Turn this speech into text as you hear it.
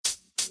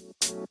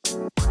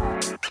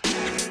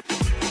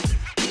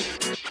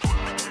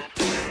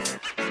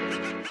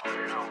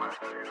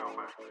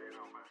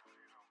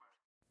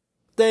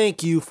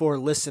Thank you for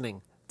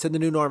listening to The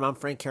New Norm. I'm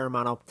Frank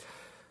Caramano.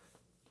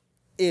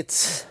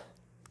 It's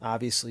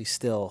obviously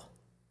still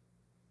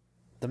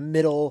the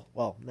middle,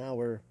 well, now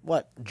we're,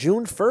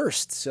 June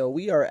 1st. So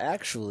we are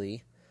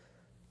actually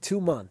 2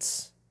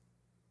 months,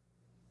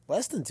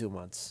 less than 2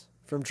 months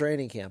from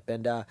training camp.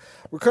 And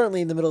we're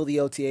currently in the middle of the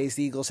OTAs.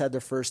 The Eagles had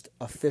their first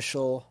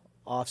official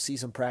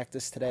off-season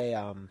practice today.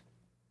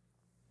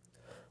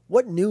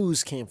 What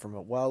news came from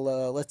it? Well,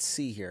 let's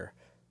see here.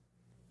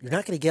 You're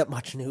not going to get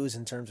much news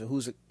in terms of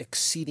who's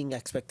exceeding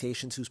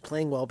expectations, who's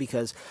playing well,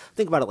 because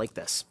think about it like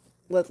this.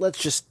 Let's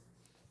just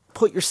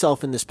put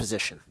yourself in this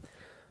position.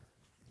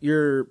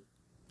 You're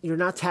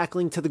not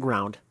tackling to the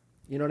ground.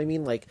 You know what I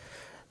mean? Like,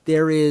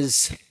 there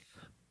is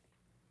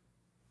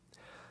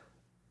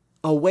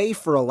a way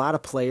for a lot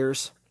of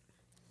players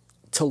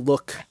to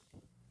look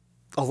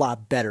a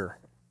lot better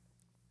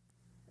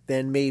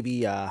than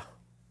maybe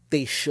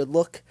they should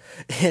look.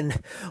 And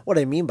what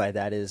I mean by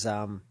that is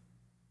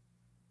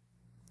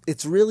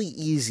it's really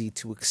easy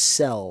to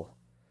excel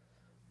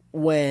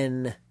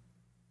when,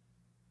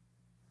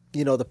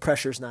 the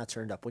pressure's not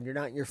turned up, when you're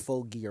not in your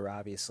full gear,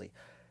 obviously.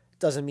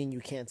 Doesn't mean you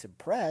can't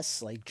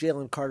impress. Like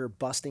Jalen Carter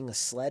busting a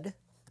sled,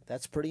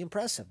 that's pretty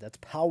impressive. That's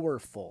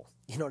powerful.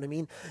 You know what I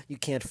mean? You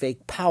can't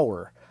fake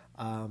power.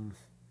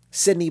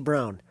 Sidney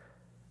Brown,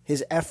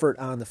 his effort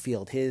on the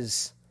field,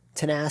 his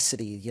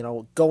tenacity,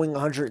 going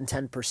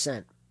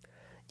 110%.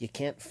 You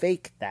can't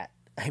fake that.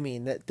 I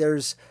mean,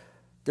 there's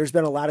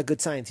been a lot of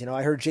good signs.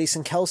 I heard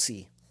Jason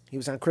Kelsey, he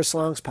was on Chris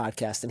Long's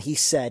podcast, and he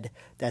said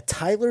that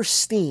Tyler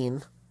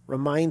Steen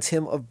reminds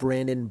him of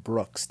Brandon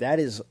Brooks. That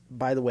is,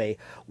 by the way,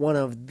 one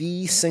of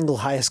the single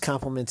highest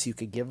compliments you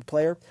could give a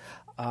player.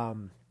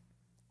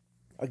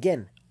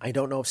 Again, I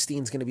don't know if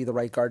Steen's going to be the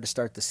right guard to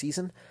start the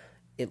season.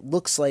 It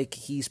looks like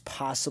he's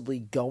possibly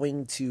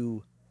going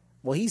to,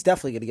 he's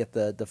definitely going to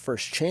get the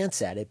first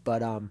chance at it,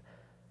 but I'm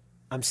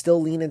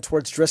still leaning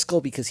towards Driscoll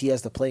because he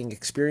has the playing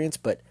experience,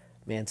 but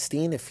man,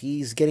 Steen, if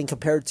he's getting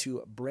compared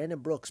to Brandon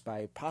Brooks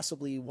by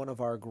possibly one of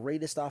our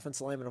greatest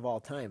offensive linemen of all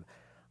time,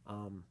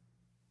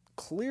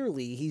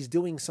 clearly he's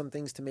doing some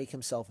things to make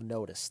himself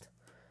noticed.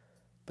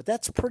 But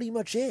that's pretty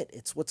much it.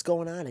 It's what's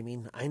going on. I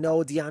mean, I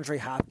know DeAndre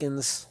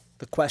Hopkins,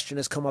 the question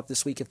has come up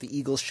this week if the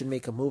Eagles should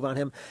make a move on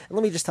him. And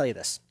let me just tell you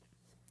this.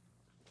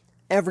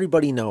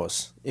 Everybody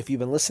knows, if you've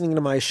been listening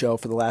to my show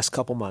for the last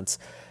couple months,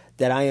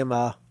 that I am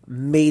a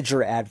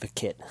major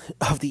advocate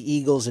of the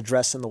Eagles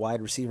addressing the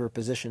wide receiver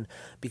position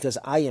because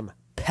I am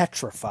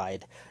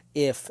petrified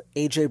if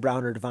A.J.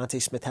 Brown or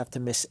Devontae Smith have to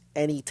miss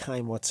any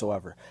time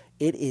whatsoever.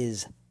 It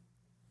is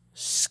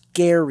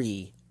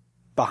scary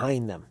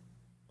behind them.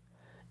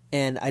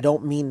 And I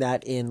don't mean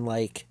that in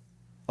like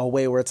a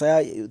way where it's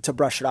like to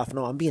brush it off.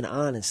 No, I'm being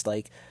honest.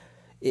 Like,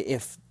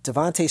 if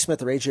Devontae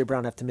Smith or A.J.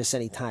 Brown have to miss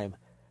any time,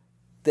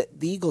 the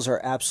Eagles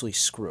are absolutely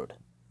screwed.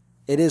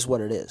 It is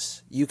what it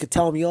is. You could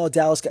tell them,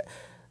 Dallas got...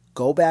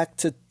 Go back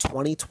to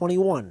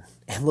 2021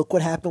 and look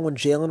what happened when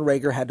Jalen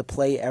Reagor had to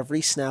play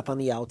every snap on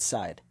the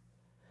outside.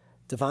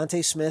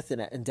 Devontae Smith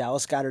and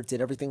Dallas Goedert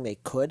did everything they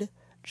could.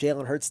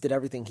 Jalen Hurts did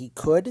everything he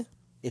could.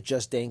 It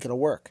just ain't going to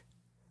work.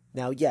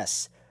 Now,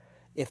 yes,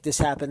 if this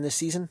happened this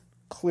season,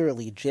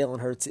 clearly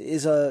Jalen Hurts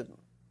is a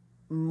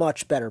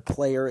much better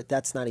player.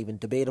 That's not even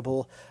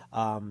debatable.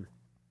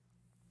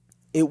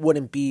 It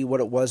wouldn't be what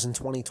it was in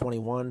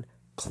 2021.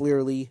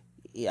 Clearly,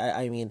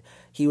 I mean,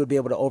 he would be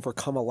able to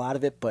overcome a lot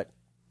of it, but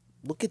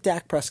look at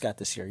Dak Prescott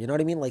this year. You know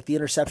what I mean? Like the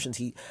interceptions,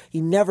 he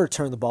never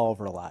turned the ball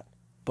over a lot.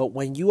 But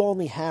when you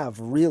only have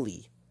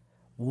really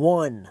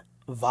one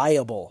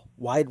viable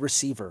wide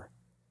receiver,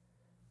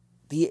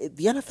 the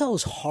NFL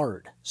is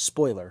hard.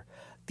 Spoiler.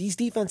 These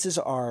defenses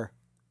are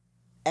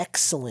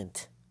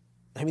excellent.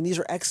 I mean, these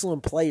are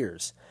excellent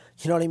players.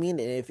 You know what I mean?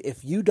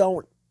 If you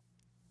don't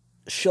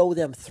show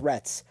them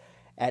threats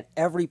at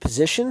every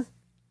position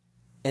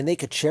and they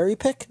could cherry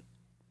pick,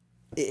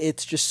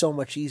 it's just so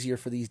much easier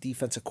for these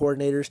defensive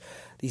coordinators,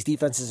 these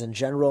defenses in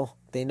general.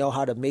 They know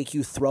how to make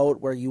you throw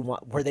it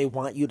where they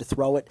want you to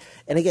throw it.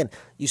 And again,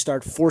 you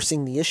start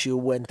forcing the issue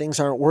when things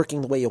aren't working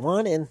the way you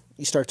want, and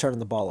you start turning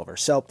the ball over.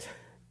 So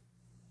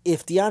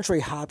if DeAndre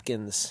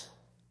Hopkins,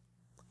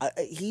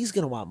 he's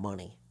going to want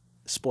money.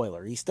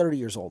 Spoiler, he's 30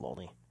 years old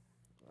only.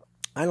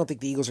 I don't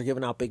think the Eagles are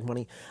giving out big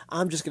money.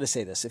 I'm just going to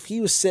say this. If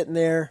he was sitting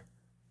there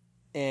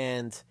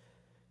and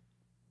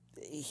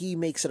he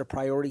makes it a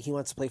priority, he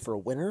wants to play for a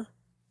winner,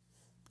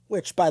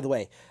 which, by the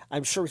way,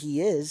 I'm sure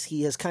he is.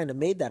 He has kind of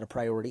made that a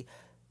priority.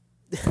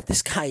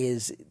 This guy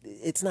is,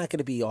 it's not going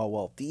to be,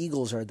 the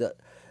Eagles are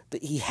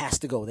he has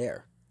to go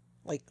there.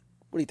 Like,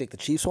 what do you think, the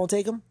Chiefs won't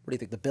take him? What do you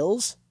think, the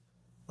Bills?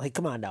 Like,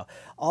 come on now.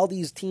 All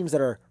these teams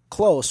that are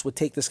close would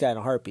take this guy in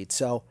a heartbeat.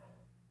 So,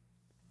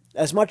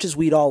 as much as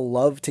we'd all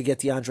love to get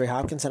DeAndre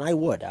Hopkins, and I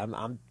would,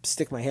 I'm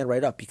stick my hand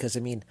right up because, I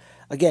mean,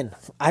 again,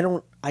 I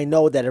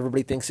know that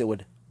everybody thinks it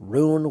would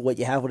ruin what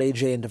you have with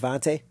AJ and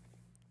Devontae.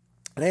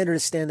 And I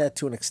understand that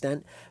to an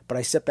extent, but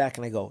I sit back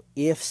and I go,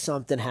 if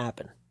something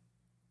happened,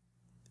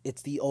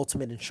 it's the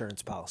ultimate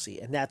insurance policy.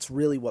 And that's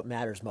really what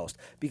matters most,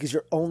 because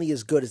you're only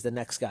as good as the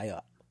next guy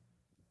up.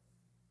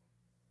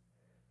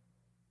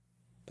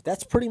 But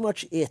that's pretty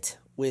much it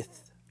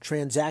with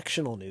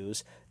transactional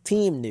news,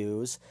 team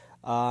news.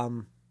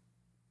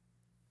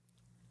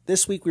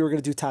 This week we were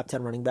going to do top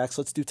 10 running backs.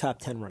 Let's do top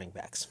 10 running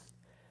backs.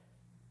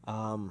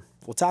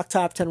 We'll talk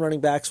top 10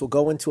 running backs. We'll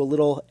go into a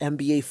little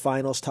NBA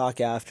Finals talk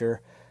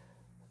after.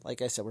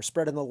 Like I said, we're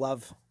spreading the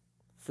love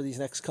for these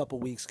next couple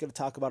weeks. Going to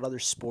talk about other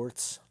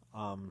sports.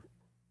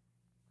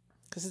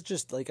 Because it's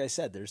just, like I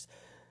said, there's,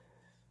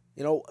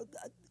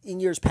 in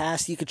years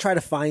past, you could try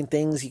to find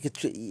things.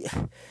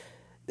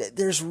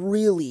 There's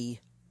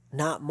really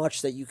not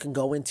much that you can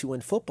go into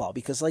in football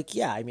because, I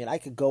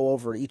could go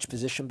over each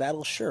position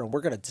battle, sure, and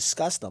we're going to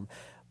discuss them,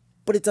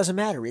 but it doesn't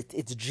matter.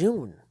 It's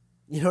June.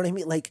 You know what I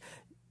mean? Like,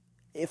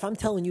 if I'm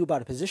telling you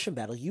about a position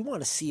battle, you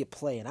want to see it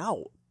playing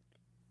out.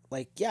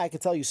 Like, I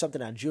could tell you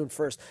something on June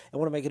 1st, and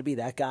what am I going to be,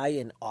 that guy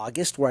in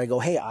August where I go,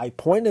 hey, I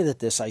pointed at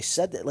this, I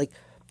said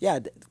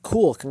that,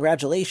 cool,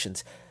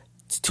 congratulations.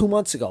 It's 2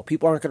 months ago.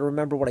 People aren't going to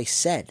remember what I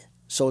said.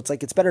 So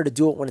it's better to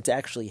do it when it's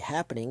actually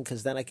happening,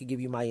 because then I could give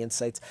you my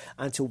insights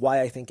onto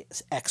why I think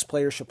X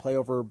player should play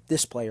over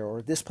this player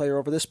or this player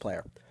over this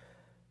player.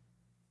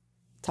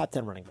 Top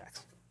 10 running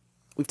backs.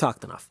 We've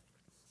talked enough.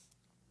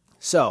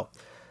 So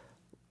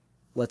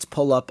let's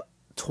pull up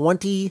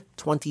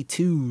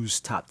 2022's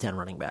top 10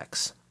 running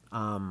backs.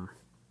 And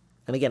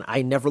again,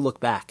 I never look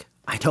back.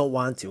 I don't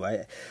want to.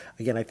 I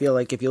feel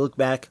like if you look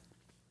back,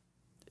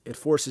 it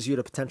forces you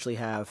to potentially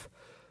have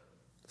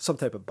some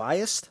type of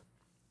bias.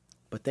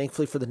 But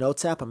thankfully for the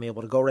Notes app, I'm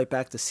able to go right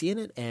back to seeing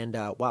it. And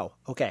wow,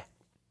 okay.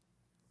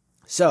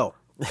 So,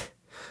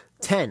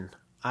 10,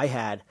 I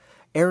had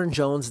Aaron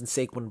Jones and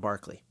Saquon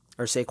Barkley.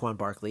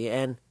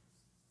 And,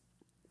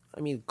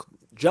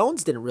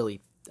 Jones didn't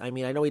really, I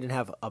know he didn't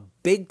have a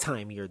big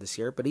time year this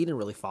year, but he didn't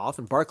really fall off,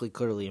 and Barkley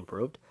clearly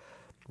improved.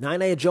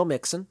 9, I had Joe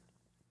Mixon.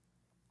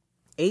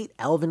 8,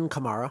 Alvin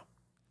Kamara.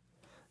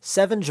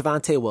 7,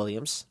 Javonte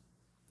Williams.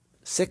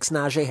 6,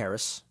 Najee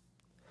Harris.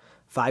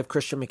 5,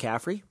 Christian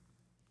McCaffrey.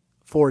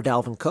 4,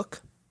 Dalvin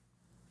Cook.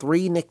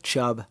 3, Nick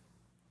Chubb.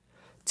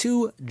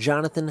 2,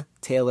 Jonathan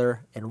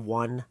Taylor. And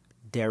 1,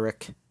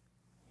 Derrick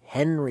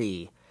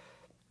Henry.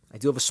 I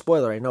do have a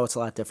spoiler. I know it's a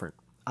lot different.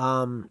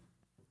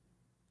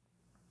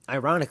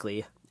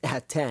 Ironically,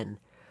 at 10,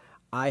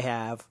 I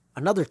have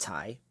another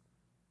tie,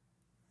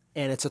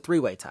 and it's a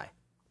 3-way tie.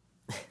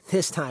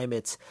 This time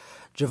it's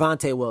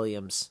Javonte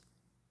Williams,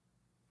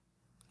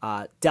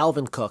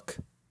 Dalvin Cook,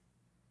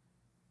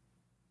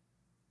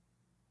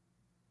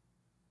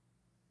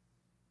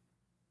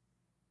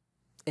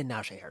 and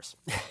Najee Harris.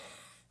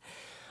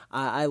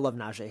 I love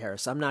Najee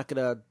Harris. I'm not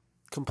going to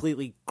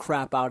completely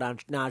crap out on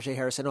Najee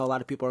Harris. I know a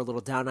lot of people are a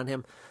little down on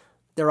him.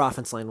 Their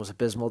offense line was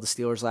abysmal, the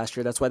Steelers, last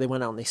year. That's why they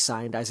went out and they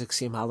signed Isaac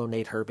Seumalo,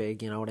 Nate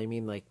Herbig, you know what I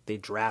mean? Like, they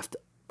draft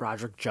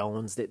Broderick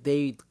Jones.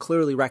 They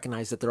clearly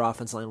recognized that their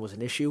offense line was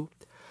an issue.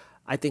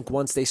 I think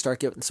once they start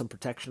getting some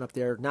protection up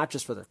there, not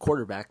just for their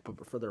quarterback,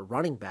 but for their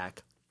running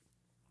back,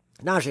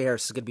 Najee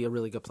Harris is going to be a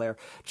really good player.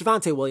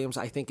 Javonte Williams,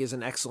 I think, is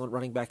an excellent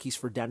running back. He's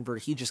for Denver.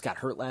 He just got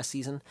hurt last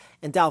season.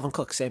 And Dalvin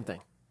Cook, same thing.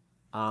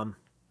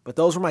 But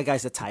those were my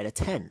guys that tied at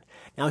 10.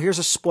 Now, here's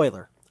a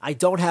spoiler. I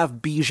don't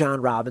have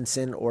Bijan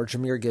Robinson or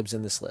Jahmyr Gibbs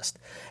in this list.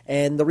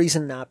 And the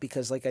reason not,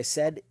 because like I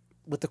said,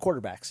 with the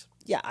quarterbacks,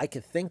 I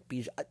could think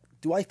Bijan.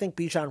 Do I think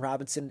Bijan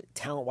Robinson,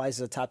 talent-wise,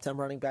 is a top 10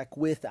 running back?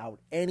 Without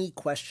any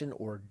question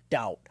or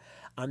doubt.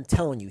 I'm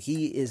telling you,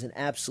 he is an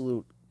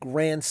absolute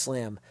grand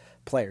slam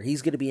player.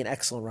 He's going to be an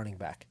excellent running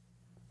back.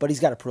 But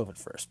he's got to prove it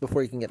first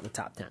before he can get in the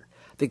top 10.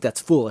 I think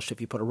that's foolish if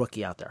you put a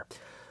rookie out there.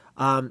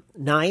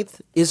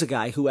 9th is a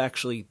guy who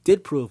actually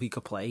did prove he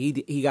could play.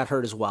 He got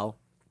hurt as well.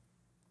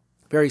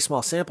 Very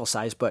small sample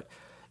size, but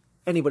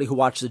anybody who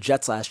watched the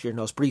Jets last year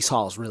knows Breece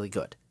Hall is really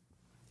good.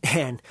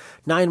 And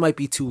 9 might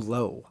be too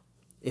low.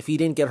 If he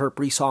didn't get hurt,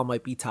 Breece Hall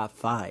might be top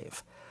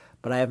 5.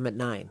 But I have him at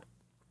 9.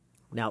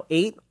 Now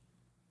 8,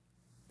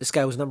 this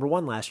guy was number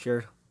 1 last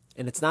year.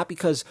 And it's not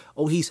because,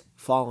 he's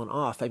fallen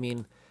off. I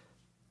mean,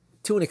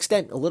 to an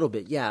extent, a little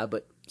bit, yeah.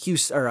 But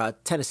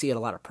Tennessee had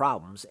a lot of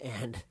problems.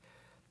 And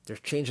they're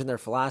changing their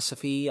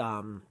philosophy.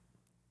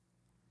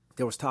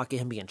 There was talk of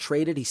him being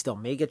traded. He still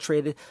may get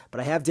traded. But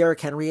I have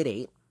Derrick Henry at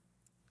 8.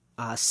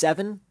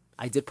 7,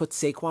 I did put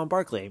Saquon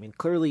Barkley. I mean,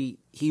 clearly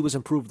he was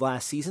improved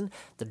last season.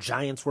 The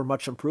Giants were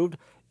much improved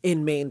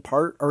in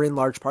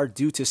large part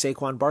due to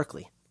Saquon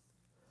Barkley.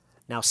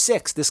 Now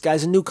 6, this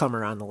guy's a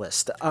newcomer on the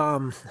list.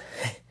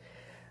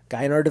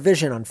 Guy in our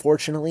division,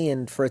 unfortunately,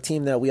 and for a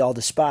team that we all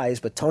despise,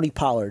 but Tony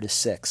Pollard is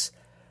 6.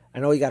 I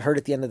know he got hurt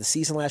at the end of the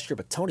season last year,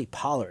 but Tony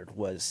Pollard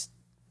was,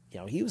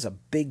 he was a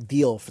big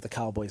deal for the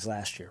Cowboys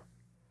last year.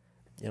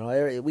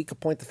 We could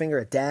point the finger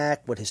at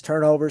Dak with his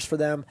turnovers for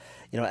them.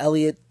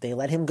 Elliott, they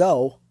let him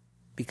go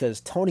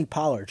because Tony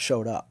Pollard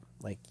showed up.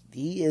 Like,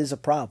 he is a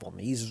problem.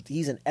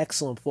 He's an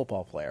excellent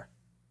football player.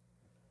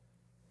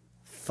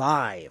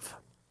 5.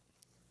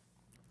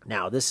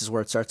 Now, this is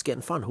where it starts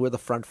getting fun. Who are the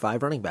front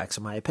 5 running backs,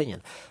 in my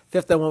opinion?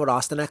 5th, I went with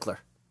Austin Eckler.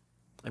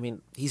 I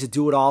mean, he's a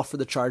do-it-all for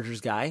the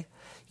Chargers guy.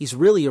 He's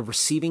really a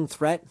receiving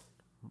threat.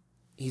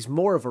 He's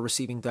more of a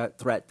receiving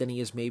threat than he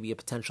is maybe a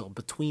potential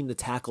between the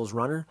tackles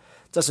runner.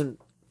 Doesn't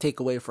take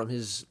away from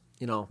his,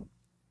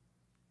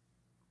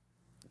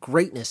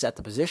 greatness at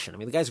the position. I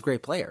mean, the guy's a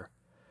great player.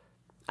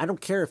 I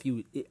don't care if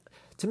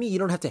to me, you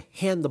don't have to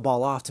hand the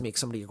ball off to make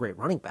somebody a great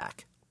running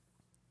back.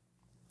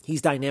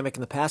 He's dynamic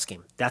in the pass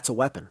game. That's a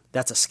weapon.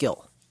 That's a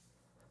skill.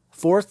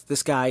 4th,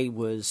 this guy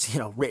was,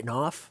 written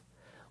off.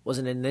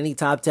 Wasn't in any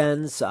top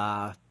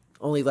 10s.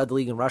 Only led the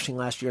league in rushing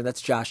last year, and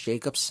that's Josh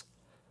Jacobs.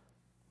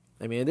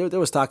 I mean, there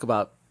was talk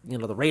about,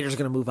 the Raiders are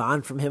going to move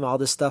on from him, all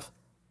this stuff.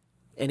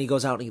 And he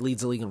goes out and he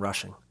leads the league in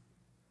rushing.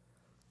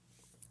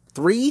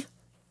 3,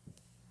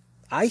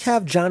 I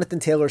have Jonathan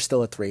Taylor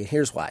still at 3.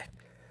 Here's why.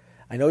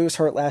 I know he was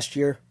hurt last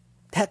year.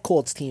 That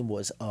Colts team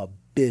was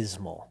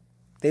abysmal.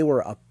 They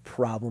were a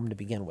problem to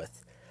begin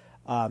with.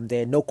 They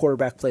had no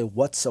quarterback play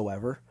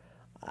whatsoever.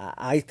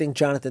 I think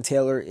Jonathan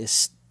Taylor is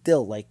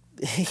still,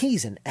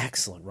 he's an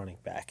excellent running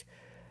back.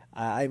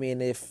 I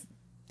mean, if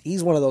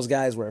he's one of those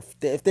guys where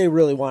if they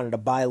really wanted to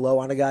buy low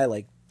on a guy,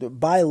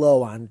 buy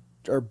low on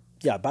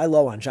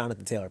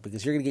Jonathan Taylor,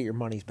 because you're going to get your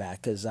money's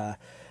back, because I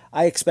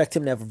expect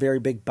him to have a very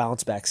big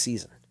bounce back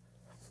season.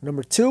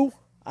 Number 2,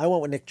 I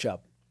went with Nick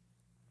Chubb.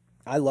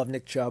 I love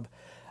Nick Chubb.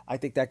 I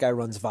think that guy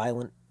runs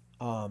violent.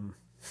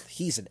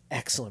 He's an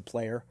excellent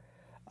player.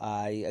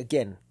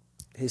 Again,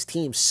 his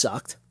team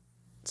sucked,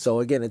 so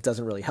again, it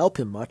doesn't really help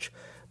him much.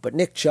 But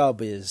Nick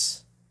Chubb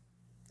is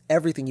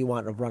everything you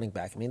want in a running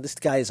back. I mean, this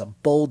guy is a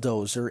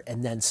bulldozer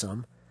and then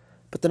some.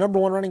 But the number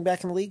 1 running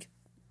back in the league,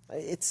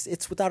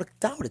 it's without a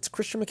doubt, it's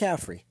Christian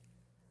McCaffrey.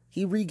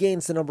 He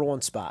regains the number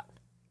 1 spot.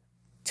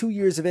 2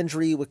 years of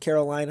injury with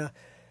Carolina.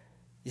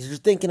 You're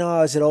thinking,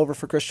 is it over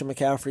for Christian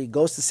McCaffrey?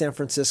 Goes to San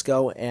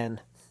Francisco,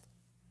 and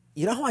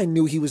you know how I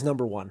knew he was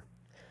number 1?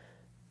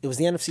 It was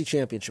the NFC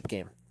Championship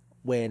game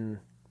when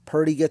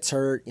Purdy gets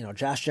hurt,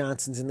 Josh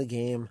Johnson's in the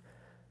game,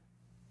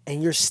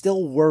 and you're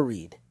still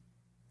worried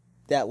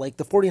that,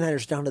 the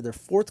 49ers down to their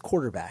 4th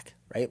quarterback,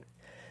 right?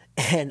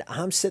 And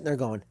I'm sitting there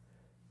going,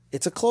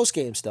 it's a close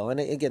game still. And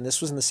again,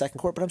 this was in the second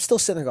quarter, but I'm still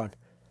sitting there going,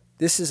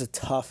 this is a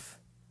tough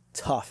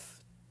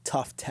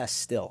test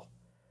still.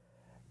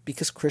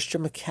 Because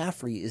Christian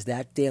McCaffrey is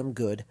that damn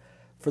good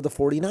for the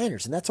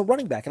 49ers. And that's a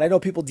running back. And I know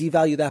people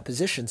devalue that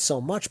position so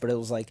much, but it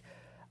was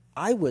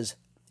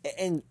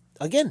and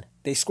again,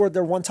 they scored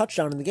their 1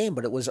 touchdown in the game,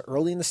 but it was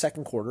early in the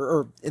second quarter,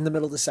 or in the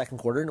middle of the second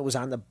quarter, and it was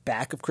on the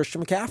back of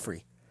Christian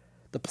McCaffrey.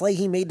 The play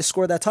he made to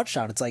score that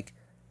touchdown, it's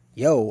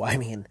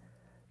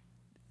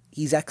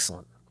he's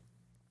excellent.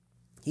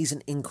 He's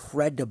an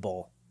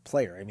incredible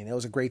player. I mean, it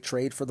was a great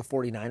trade for the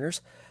 49ers.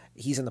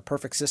 He's in the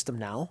perfect system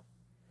now.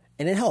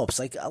 And it helps.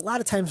 A lot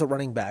of times the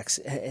running backs,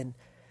 and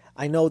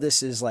I know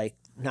this is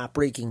not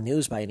breaking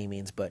news by any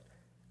means, but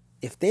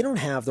if they don't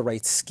have the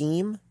right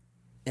scheme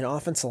and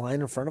offensive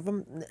line in front of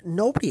them,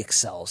 nobody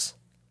excels.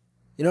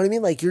 You know what I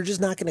mean? You're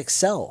just not going to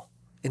excel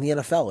in the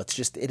NFL.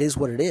 It is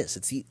what it is.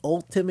 It's the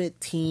ultimate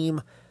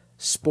team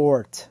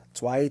sport.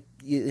 That's why,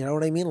 you know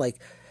what I mean?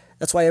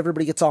 That's why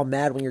everybody gets all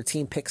mad when your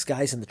team picks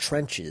guys in the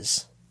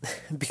trenches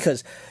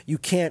because you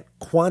can't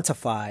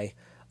quantify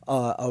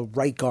a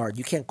right guard.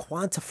 You can't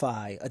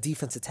quantify a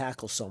defensive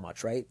tackle so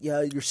much, right?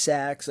 Yeah, your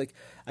sacks,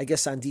 I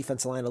guess on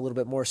defensive line a little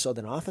bit more so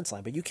than offensive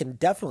line, but you can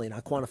definitely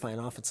not quantify an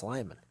offensive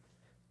lineman.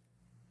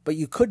 But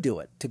you could do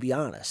it, to be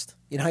honest.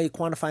 You know how you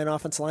quantify an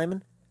offensive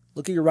lineman?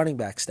 Look at your running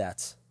back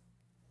stats.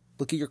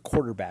 Look at your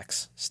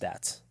quarterback's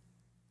stats.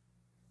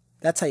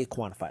 That's how you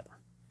quantify them.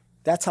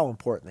 That's how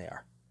important they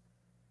are.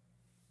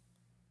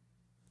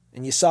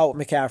 And you saw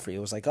with McCaffrey. It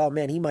was oh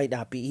man, he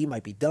might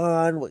be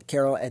done with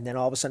Carroll, and then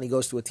all of a sudden he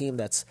goes to a team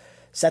that's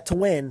set to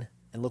win,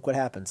 and look what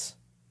happens.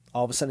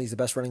 All of a sudden he's the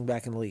best running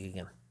back in the league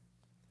again.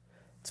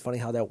 It's funny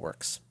how that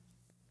works.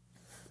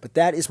 But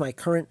that is my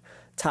current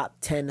top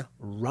 10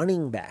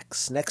 running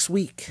backs. Next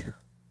week,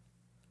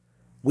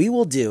 we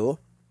will do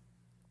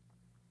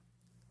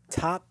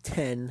top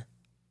 10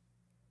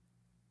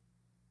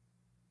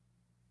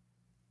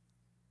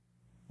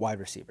 wide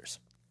receivers.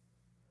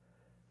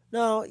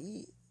 No,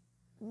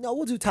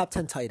 we'll do top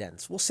 10 tight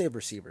ends. We'll save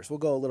receivers. We'll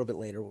go a little bit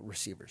later with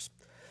receivers.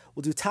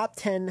 We'll do top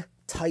 10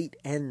 tight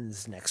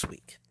ends next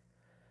week.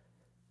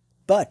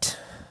 But,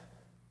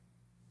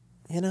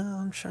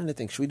 I'm trying to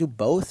think. Should we do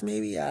both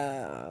maybe?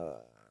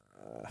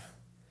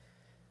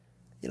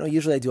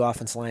 Usually I do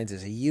offensive lines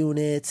as a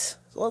unit.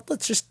 So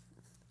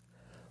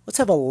let's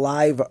have a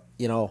live,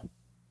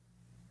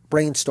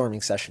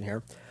 brainstorming session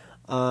here.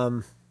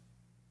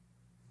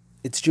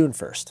 It's June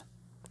 1st,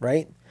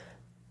 right?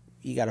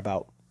 You got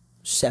about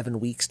 7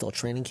 weeks till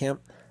training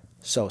camp.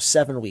 So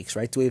 7 weeks,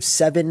 right? Do we have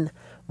 7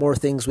 more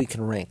things we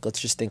can rank? Let's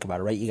just think about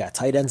it, right? You got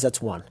tight ends,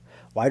 that's 1.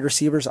 Wide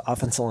receivers,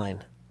 offensive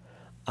line.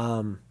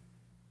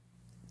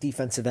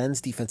 Defensive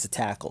ends, defensive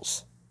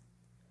tackles.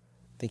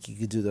 I think you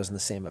could do those in the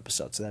same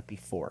episode, so that'd be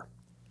 4.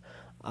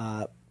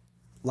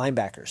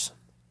 Linebackers.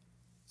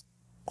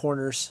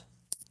 Corners,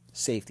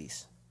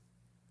 safeties.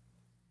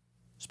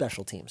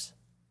 special teams.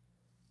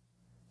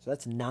 So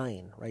that's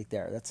 9 right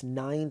there. That's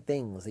 9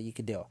 things that you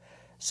could do.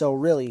 So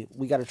really,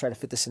 we got to try to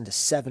fit this into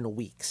 7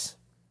 weeks.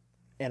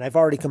 And I've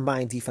already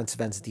combined defensive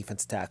ends and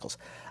defensive tackles.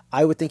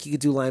 I would think you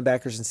could do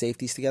linebackers and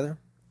safeties together.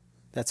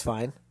 That's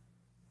fine.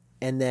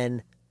 And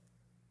then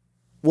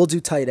we'll do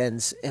tight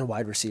ends and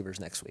wide receivers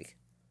next week.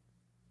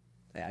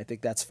 Yeah, I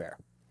think that's fair.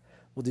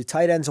 We'll do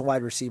tight ends and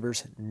wide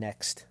receivers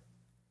next.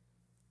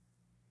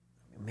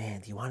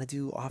 Man, do you want to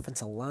do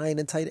offensive line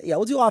and tight ends? Yeah,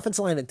 we'll do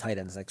offensive line and tight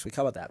ends next week.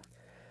 How about that?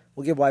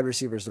 We'll give wide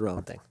receivers their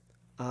own thing.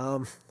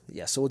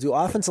 So we'll do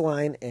offensive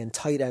line and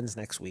tight ends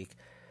next week.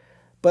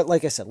 But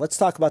like I said, let's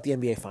talk about the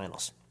NBA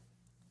Finals.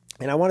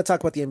 And I want to talk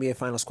about the NBA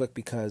Finals quick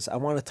because I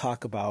want to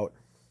talk about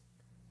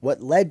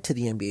what led to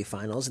the NBA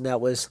Finals, and that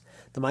was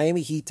the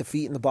Miami Heat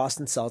defeating the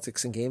Boston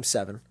Celtics in Game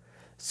 7.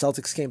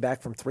 Celtics came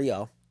back from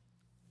 3-0,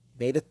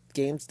 made it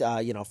games,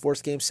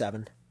 forced Game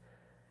 7.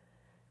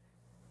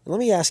 And let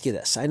me ask you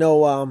this. I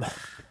know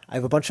I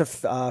have a bunch of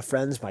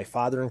friends, my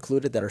father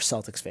included, that are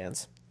Celtics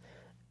fans.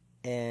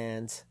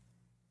 And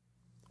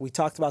we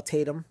talked about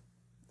Tatum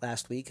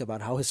last week,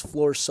 about how his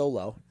floor is so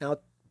low. Now,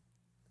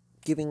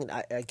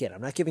 I'm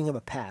not giving him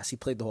a pass. He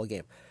played the whole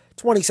game.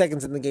 20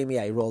 seconds in the game,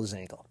 he rolled his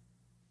ankle.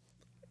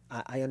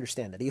 I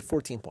understand that. He had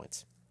 14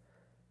 points.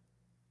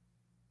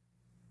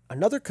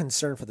 Another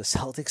concern for the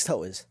Celtics,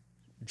 though, is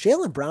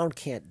Jaylen Brown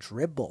can't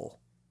dribble.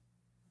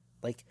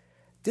 Like,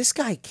 this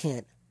guy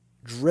can't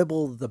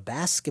dribble the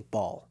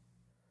basketball.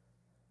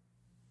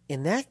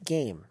 In that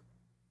game,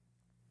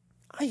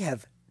 I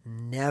have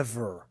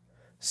never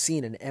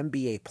seen an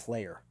NBA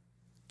player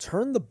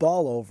turn the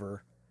ball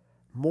over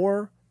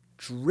more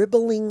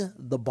dribbling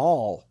the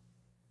ball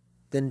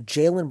than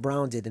Jaylen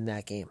Brown did in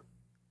that game.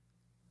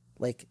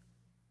 Like,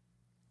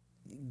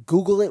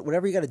 Google it,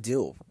 whatever you got to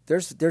do.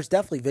 There's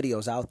definitely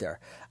videos out there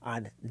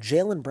on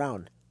Jaylen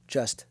Brown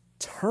just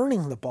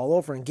turning the ball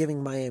over and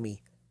giving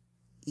Miami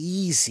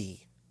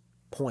easy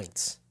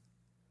points.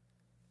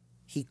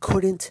 He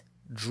couldn't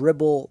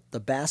dribble the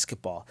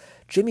basketball.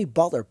 Jimmy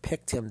Butler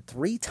picked him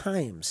 3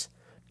 times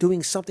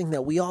doing something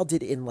that we all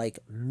did in like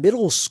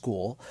middle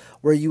school,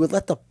 where you would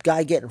let the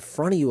guy get in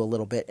front of you a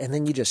little bit and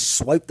then you just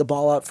swipe the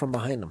ball out from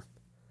behind him.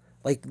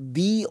 Like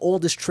the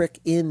oldest trick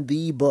in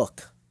the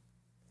book.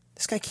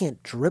 This guy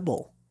can't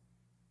dribble.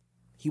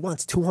 He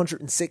wants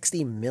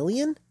 $260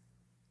 million?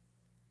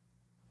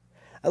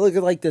 I look at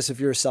it like this. If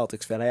you're a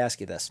Celtics fan, I ask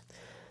you this.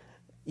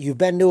 You've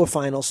been to a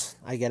finals.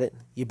 I get it.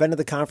 You've been to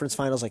the conference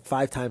finals like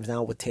 5 times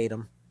now with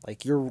Tatum.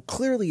 Like, you're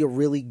clearly a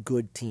really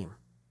good team.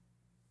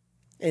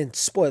 And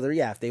spoiler,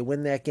 yeah, if they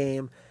win that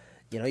game,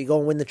 you go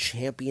and win the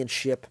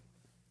championship.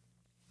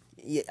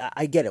 Yeah,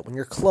 I get it. When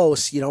you're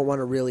close, you don't want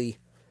to really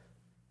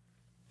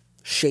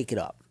shake it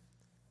up.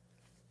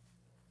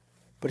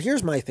 But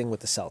here's my thing with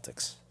the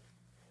Celtics.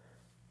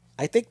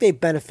 I think they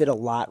benefit a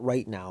lot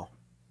right now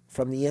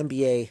from the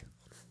NBA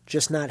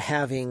just not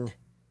having,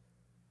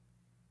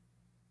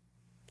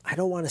 I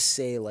don't want to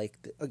say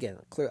again,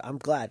 clear. I'm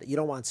glad you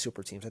don't want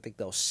super teams. I think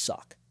they'll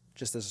suck,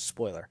 just as a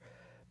spoiler.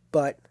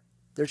 But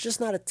there's just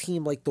not a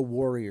team like the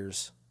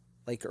Warriors,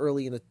 like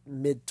early in the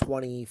mid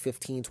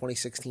 2015,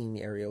 2016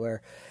 area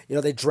where,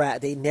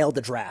 they nailed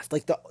the draft.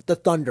 Like the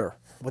Thunder,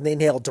 when they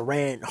nailed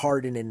Durant,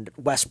 Harden, and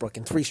Westbrook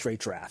in 3 straight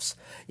drafts.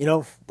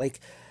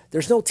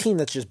 There's no team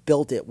that's just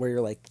built it where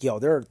you're like,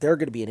 they're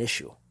going to be an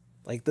issue.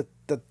 Like the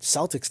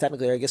Celtics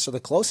technically, I guess, are the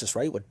closest,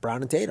 right? With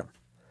Brown and Tatum.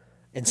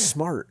 And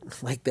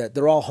Smart. Like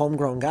they're all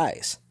homegrown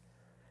guys.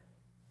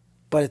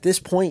 But at this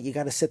point, you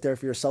got to sit there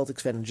if you're a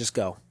Celtics fan and just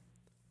go,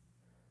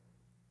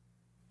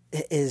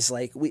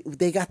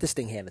 they got this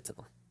thing handed to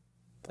them.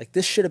 Like,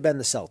 this should have been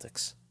the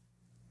Celtics.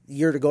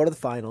 Year to go to the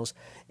finals.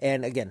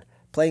 And again,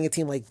 playing a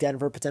team like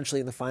Denver potentially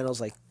in the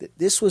finals,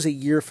 this was a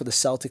year for the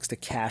Celtics to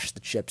cash the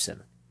chips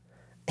in.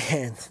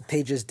 And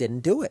they just didn't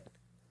do it.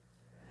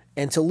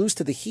 And to lose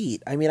to the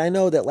Heat, I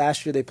know that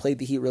last year they played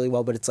the Heat really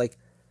well, but it's like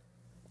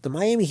the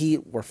Miami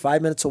Heat were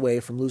 5 minutes away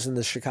from losing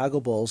the Chicago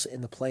Bulls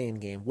in the play-in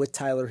game with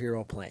Tyler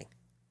Hero playing.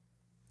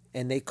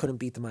 And they couldn't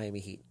beat the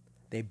Miami Heat.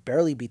 They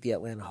barely beat the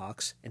Atlanta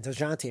Hawks, and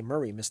DeJounte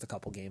Murray missed a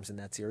couple games in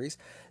that series.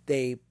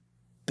 They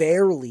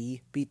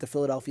barely beat the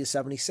Philadelphia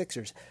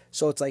 76ers.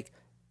 So it's like,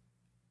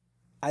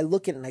 I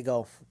look at it and I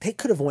go, they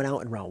could have went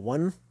out in round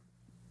 1,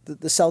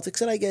 the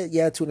Celtics, and I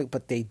get,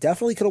 but they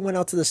definitely could have went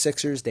out to the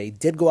Sixers. They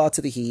did go out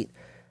to the Heat.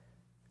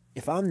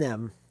 If I'm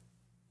them,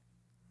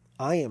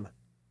 I am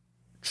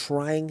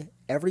trying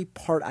every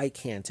part I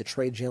can to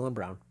trade Jaylen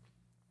Brown.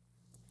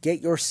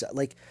 Get your,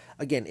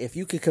 again, if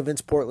you could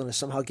convince Portland to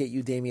somehow get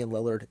you Damian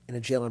Lillard in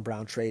a Jaylen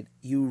Brown trade,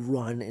 you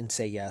run and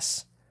say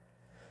yes.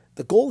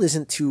 The goal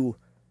isn't to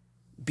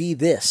be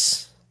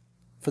this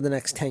for the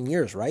next 10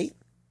 years, right?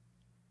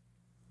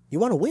 You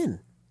want to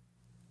win.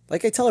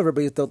 Like I tell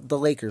everybody with the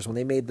Lakers, when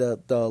they made the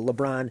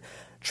LeBron,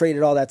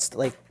 traded all that,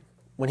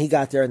 when he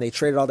got there and they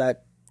traded all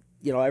that,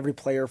 every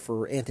player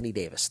for Anthony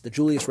Davis, the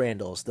Julius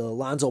Randles, the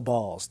Lonzo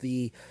Balls,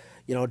 the,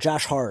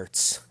 Josh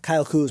Harts,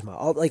 Kyle Kuzma,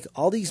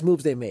 all these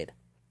moves they made.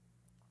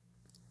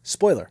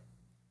 Spoiler.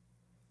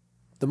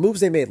 The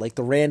moves they made, like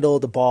the Randall,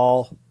 the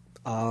Ball,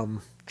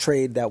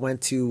 trade that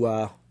went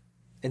to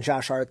and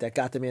Josh Hart that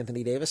got them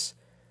Anthony Davis,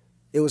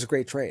 it was a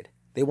great trade.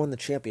 They won the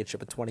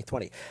championship in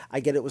 2020. I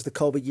get it was the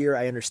COVID year.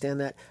 I understand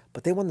that.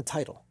 But they won the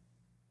title.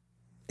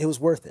 It was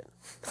worth it.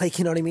 Like,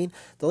 you know what I mean?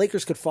 The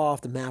Lakers could fall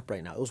off the map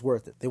right now. It was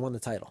worth it. They won the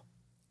title.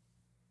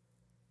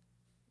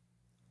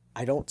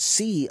 I don't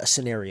see a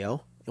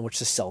scenario in which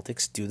the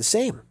Celtics do the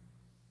same.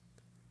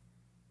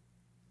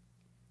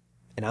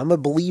 And I'm a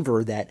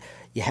believer that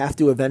you have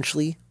to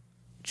eventually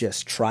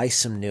just try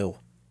some new.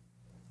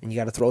 And you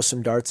got to throw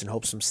some darts and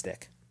hope some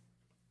stick.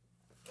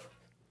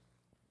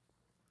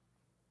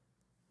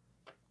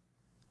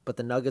 But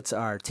the Nuggets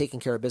are taking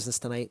care of business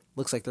tonight.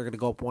 Looks like they're going to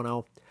go up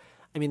 1-0.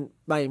 I mean,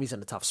 Miami's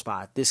in a tough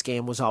spot. This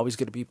game was always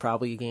going to be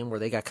probably a game where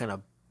they got kind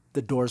of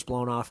the doors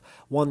blown off.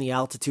 One, the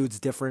altitude's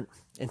different,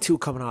 and two,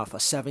 coming off a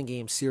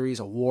 7-game series,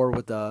 a war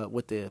with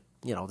the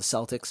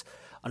Celtics,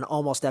 an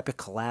almost epic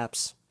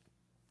collapse.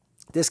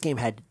 This game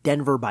had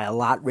Denver by a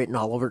lot written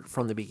all over it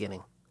from the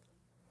beginning.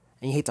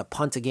 And you hate to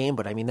punt a game,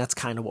 but I mean that's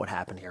kind of what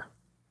happened here.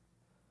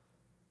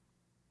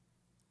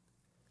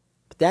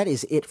 But that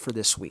is it for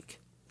this week.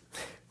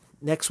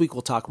 Next week,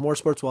 we'll talk more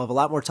sports. We'll have a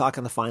lot more talk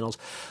on the finals.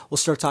 We'll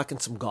start talking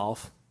some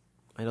golf.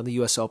 I know the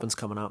U.S. Open's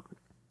coming up.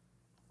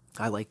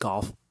 I like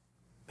golf.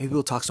 Maybe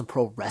we'll talk some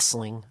pro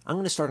wrestling. I'm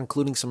going to start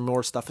including some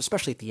more stuff,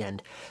 especially at the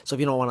end. So if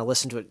you don't want to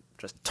listen to it,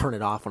 just turn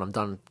it off when I'm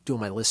done doing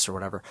my lists or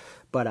whatever.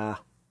 But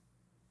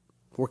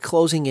we're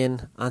closing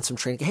in on some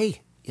training.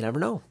 Hey, you never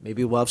know.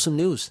 Maybe we'll have some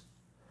news.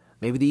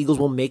 Maybe the Eagles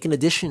will make an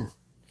addition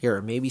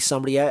here. Maybe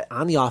somebody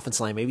on the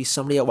offense line. Maybe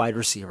somebody at wide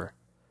receiver.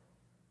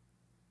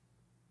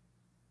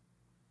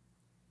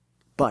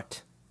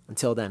 But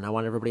until then, I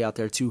want everybody out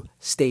there to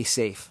stay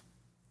safe,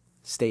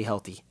 stay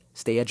healthy,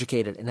 stay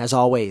educated, and as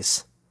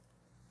always,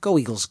 go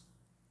Eagles.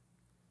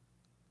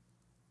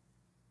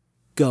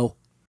 Go.